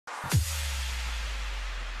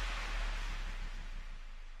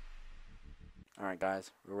Alright guys,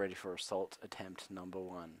 we're ready for assault attempt number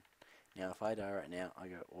 1. Now if I die right now, I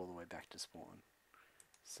go all the way back to spawn.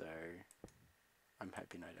 So, I'm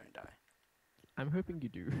hoping I don't die. I'm hoping you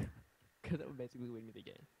do, because that would basically win me the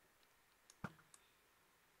game.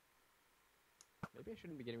 Maybe I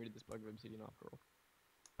shouldn't be getting rid of this bug of obsidian after all.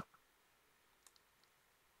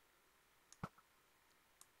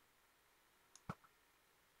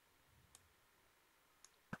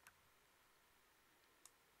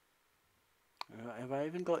 Have I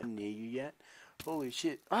even gotten near you yet? Holy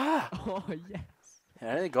shit. Ah! Oh, yes!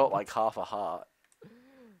 I only got like half a heart.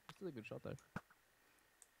 That's a good shot, though.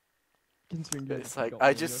 Considering It's like,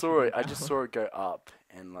 I just saw it go up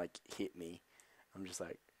and like hit me. I'm just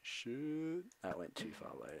like, shit. That went too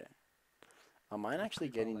far later. Am I actually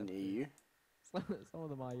getting near you? Some of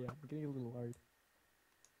them are, yeah. I'm getting a little worried.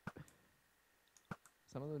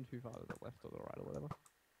 Some of them too far to the left or the right or whatever.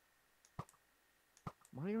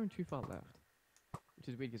 Mine are going too far left. Which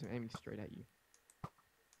is weird because I'm aiming straight at you.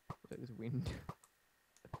 It's like this wind.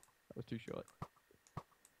 That was too short.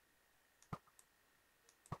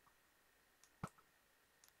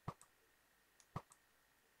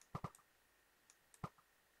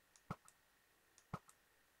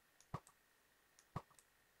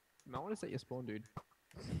 You might want to set your spawn, dude.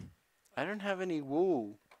 I don't have any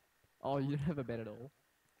wool. Oh, you don't have a bed at all?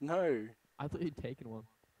 No. I thought you'd taken one.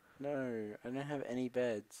 No, I don't have any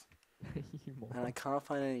beds. You moron. And I can't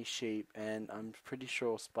find any sheep, and I'm pretty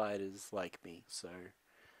sure spiders like me, so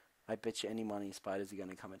I bet you any money spiders are going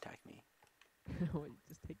to come attack me. Wait,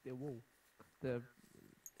 just take their wool. The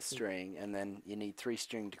String, and then you need 3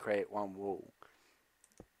 string to create 1 wool.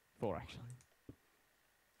 4 actually.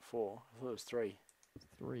 4? I thought it was 3.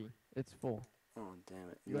 3. It's 4. Oh, damn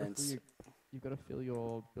it. You've got to fill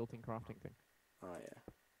your built-in crafting thing. Oh, yeah.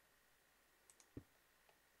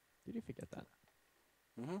 Did you forget that?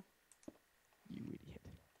 Mm-hmm. You idiot.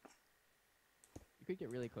 You could get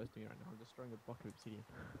really close to me right now. I'm destroying a block of obsidian.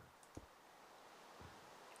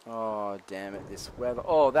 Oh, damn it, this weather.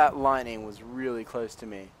 Oh, that lightning was really close to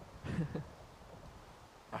me.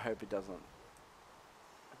 I hope it doesn't.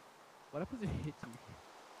 What happens if it hits you?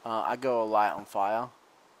 I go a light on fire. Oh,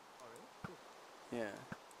 really? Cool. Yeah.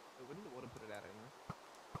 But wouldn't the water put it out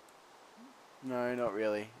No, anyway? not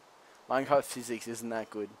really. Minecraft physics isn't that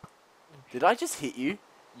good. Oh, Did I just hit you?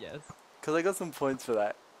 Yes. Because I got some points for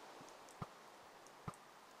that.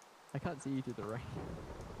 I can't see you through the rain.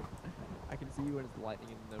 I can see you when it's lightning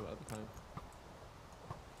and no other time.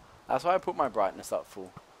 That's why I put my brightness up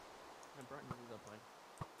full. My brightness is up high.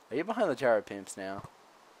 Are you behind the gyro pimps now?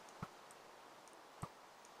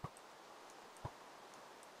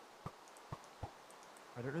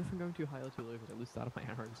 I don't know if I'm going too high or too low because I lose out of my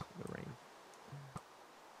arrows in the rain.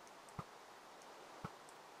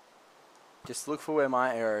 Just look for where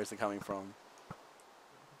my arrows are coming from.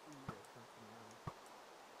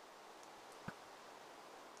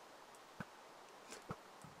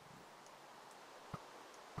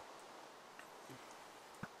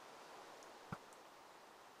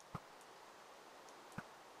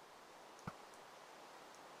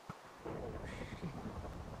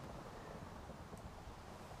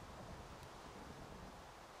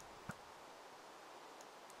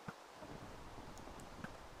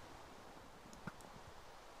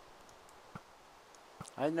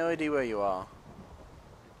 I have no idea where you are.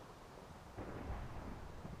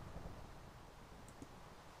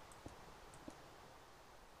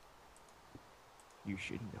 You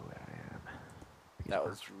should know where I am. That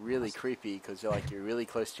was really creepy because you're really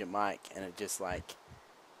close to your mic and it just like,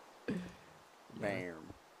 bam.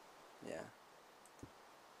 Yeah.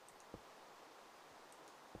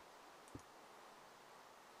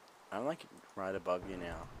 I'm like right above you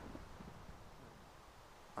now.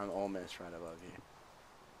 I'm almost right above you.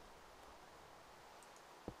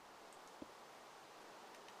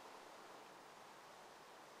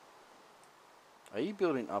 Are you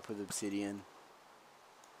building up with obsidian?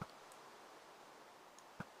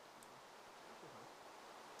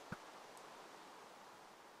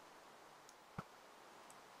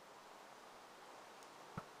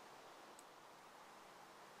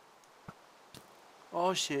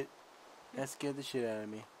 Oh shit. That scared the shit out of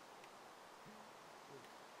me.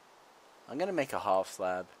 I'm gonna make a half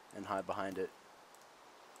slab and hide behind it.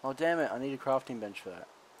 Oh damn it, I need a crafting bench for that.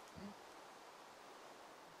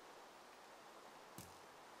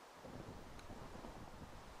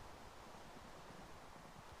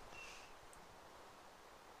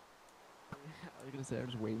 I was gonna say, I'm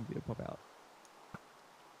just waiting for you to pop out.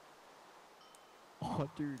 Oh,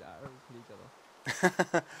 dude, arrows hit each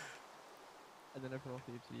other. And then I put off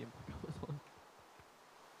the obsidian block I was on.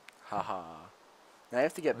 Haha. Now you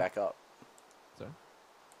have to get back up. so.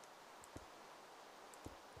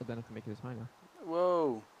 But then I can make it as high now.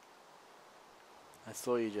 Whoa. I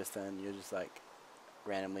saw you just then. You just like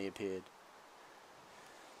randomly appeared.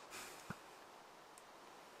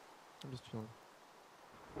 I'm just chilling.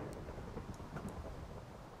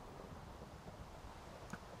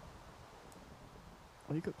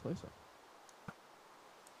 Oh, you got closer.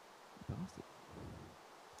 You bastard.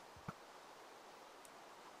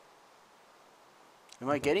 Am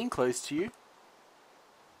I getting close to you?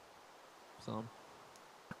 Some.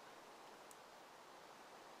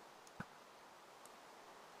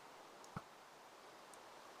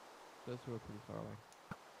 Those two are pretty far away.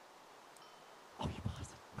 Oh, you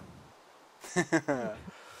bastard.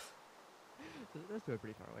 Those two are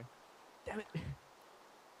pretty far away. Damn it.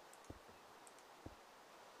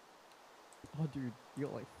 Oh, dude, you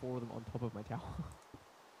got like 4 of them on top of my tower.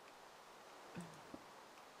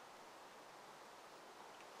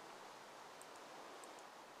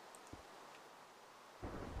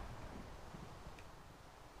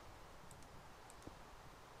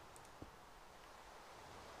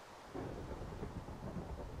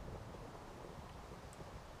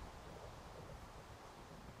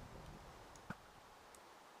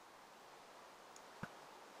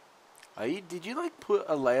 Did you like put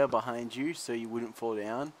a layer behind you so you wouldn't fall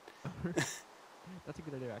down? That's a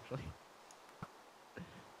good idea, actually.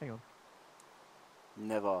 Hang on.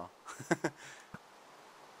 Never. Oh,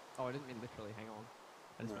 I didn't mean literally. Hang on.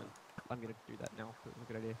 I just No. meant I'm gonna do that now. It was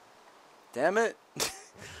a good idea. Damn it!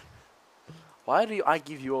 Why do I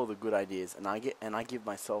give you all the good ideas and I give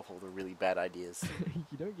myself all the really bad ideas?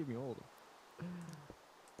 You don't give me all of them.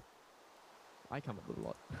 I come up with a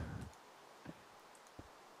lot.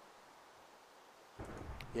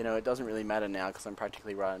 You know, it doesn't really matter now because I'm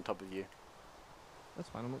practically right on top of you. That's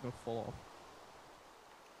fine. I'm not gonna fall off.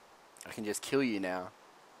 I can just kill you now.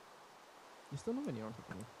 You're still not gonna on top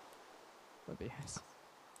of me. Don't be ass.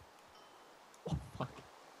 Oh fuck!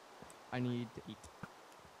 I need to eat.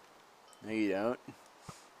 No, you don't.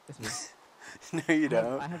 Yes, I do. No, you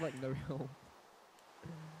don't. I have like no health.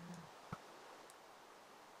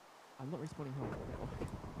 I'm not respawning health. Oh,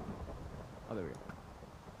 oh, there we go.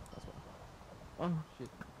 That's what. Oh shit.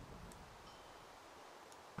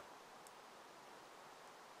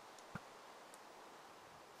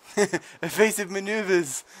 Evasive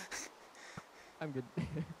maneuvers. I'm good.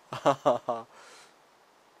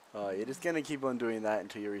 Oh, you're just gonna keep on doing that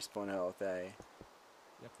until you respawn health, eh?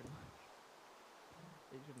 Yeah, pretty much.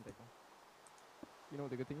 It shouldn't take long. You know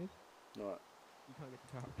what the good thing is? What? You can't get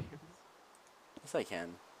the tower views. Yes, I can.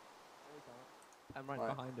 No, you can't. I'm right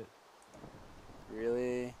What? behind it.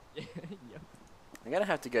 Really? Yeah, yep. I'm gonna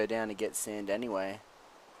have to go down to get sand anyway.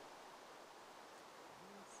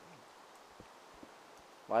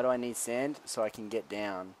 Why do I need sand? So I can get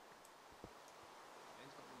down.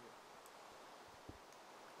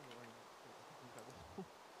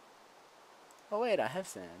 Oh wait, I have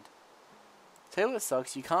sand. Tell you what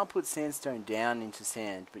sucks, you can't put sandstone down into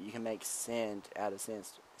sand, but you can make sand out of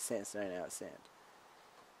sandstone out of sand.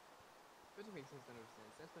 What do you make sandstone out of sand?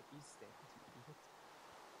 Sandstone is sand, you idiot.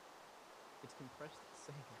 It's compressed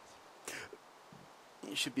sand.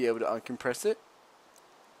 You should be able to uncompress it.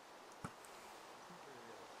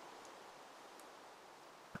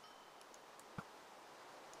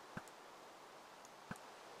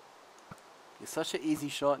 You're such an easy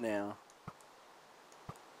shot now.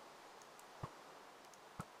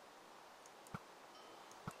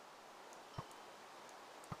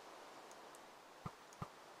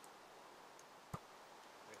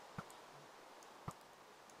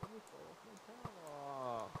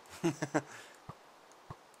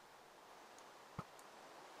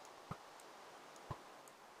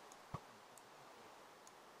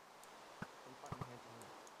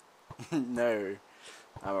 No,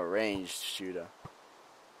 I'm a ranged shooter.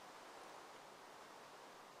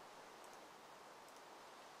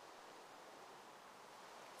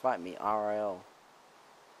 Fight me, RL.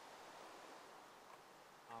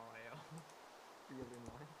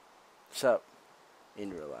 Shut up. In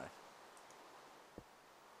real life.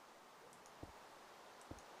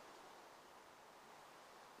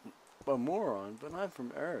 A moron, but I'm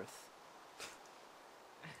from Earth.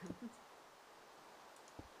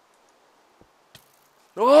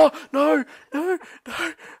 Oh, no, no,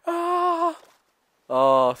 no, ah!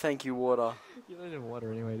 Oh, thank you, water. You don't need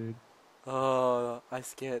water anyway, dude. Oh, that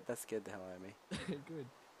scared the hell out of me. Good.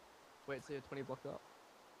 Wait, so you're 20 blocks up?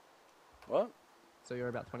 What? So you're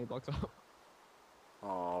about 20 blocks up?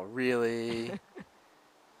 Oh, really?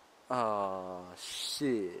 Oh,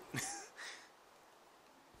 shit.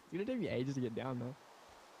 You're gonna take me ages to get down, though.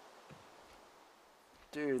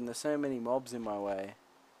 Dude, and there's so many mobs in my way.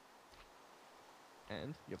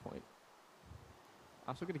 And your point.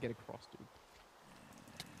 I'm still gonna get across, dude.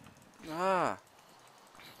 Ah.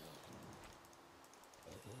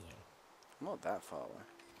 I'm not that far away.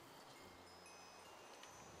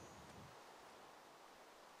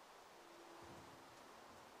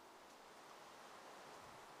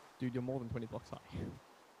 Dude, you're more than 20 blocks high.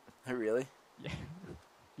 Oh, really? Yeah.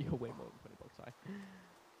 You're way more than 20 blocks high.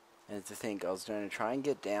 And to think, I was going to try and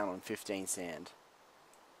get down on 15 sand.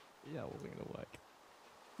 Yeah, well, wasn't gonna work.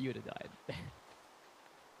 You would have died.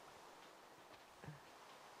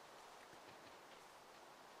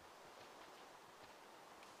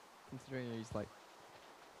 Considering he's like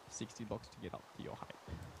 60 blocks to get up to your height.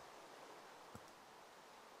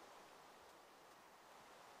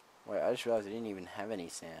 Wait, I just realized I didn't even have any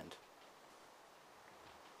sand.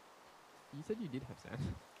 You said you did have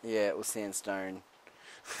sand. Yeah, it was sandstone.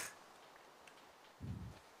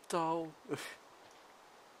 Dull. You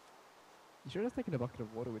should have taken a bucket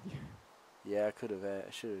of water with you. Yeah, I could have. I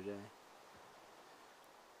should have. Yeah.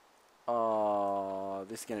 Oh,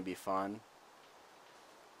 this is gonna be fun.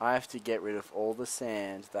 I have to get rid of all the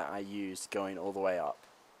sand that I used going all the way up.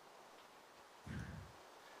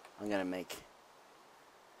 I'm gonna make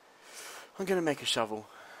a shovel.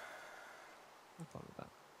 I'm fine with that.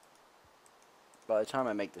 By the time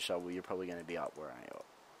I make the shovel, you're probably gonna be up where I am,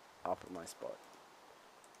 up at my spot,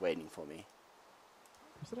 waiting for me.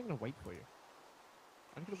 I'm still not gonna wait for you.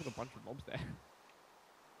 I'm gonna put a bunch of mobs there.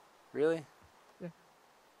 Really? Yeah.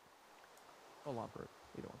 Or lava,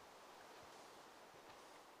 either one.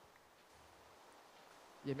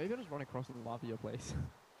 Yeah, maybe I'll just run across and lava your place.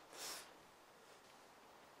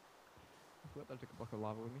 I forgot I took a block of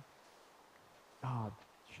lava with me. Ah,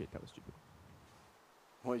 shit, that was stupid.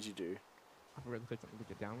 What did you do? I forgot to take something to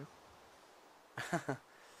get down with.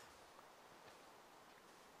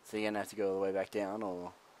 So you're gonna have to go all the way back down,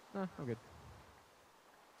 or? No, I'm good.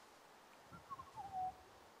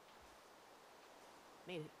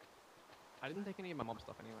 Need it. I didn't take any of my mob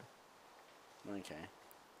stuff anyway. Okay.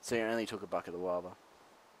 So you only took a bucket of lava.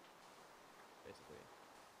 Basically.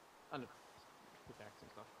 And a pickaxe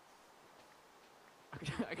and stuff.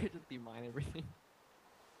 I could just demine everything.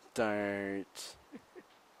 Don't.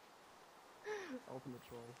 Ultimate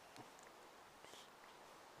troll.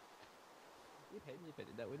 You'd hate me if I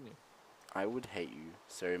did that, wouldn't you? I would hate you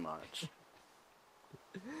so much.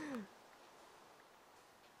 I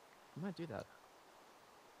might do that.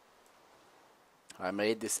 I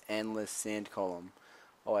made this endless sand column.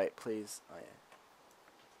 Oh wait, please. Oh yeah.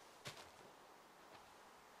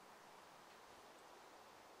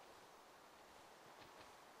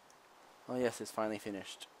 Oh yes, it's finally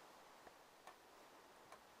finished.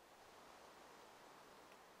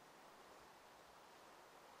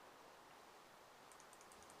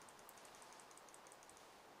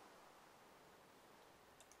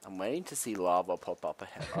 I'm waiting to see lava pop up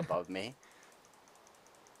above me.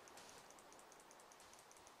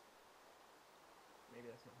 Maybe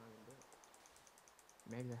that's not how I'm gonna do it.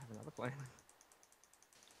 Maybe I have another plan.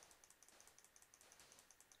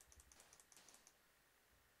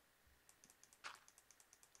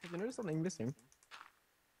 Have you noticed something missing?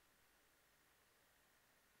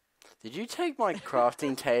 Did you take my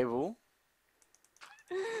crafting table?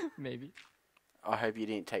 Maybe. I hope you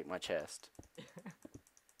didn't take my chest.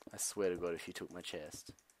 I swear to God, if you took my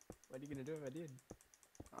chest, What are you gonna do if I did?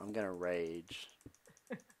 I'm gonna rage.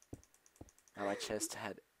 And my chest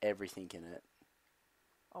had everything in it.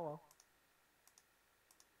 Oh well.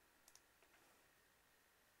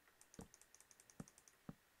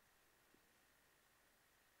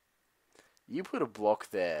 You put a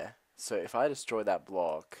block there, so if I destroy that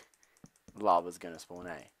block, lava's gonna spawn,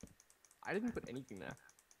 eh? I didn't put anything there.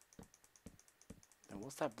 Then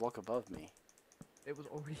what's that block above me? It was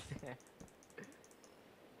already there.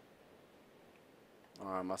 Oh,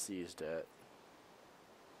 I must have used dirt.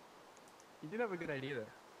 You did have a good idea there.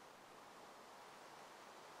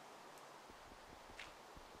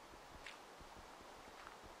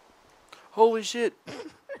 Holy shit!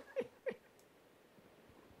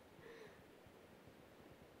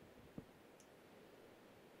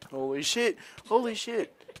 Holy shit! Holy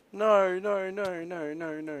shit! No, no, no, no,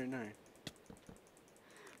 no, no, no.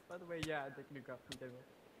 By the way, yeah, I think you got from table.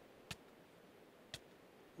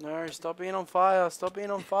 No, stop being on fire! Stop being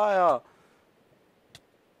on fire!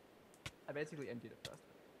 I basically emptied it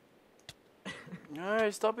first. No,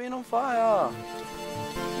 stop being on fire!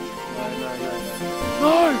 No, no, no, no.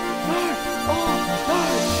 No! No! Oh! No!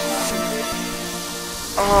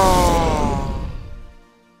 Oh!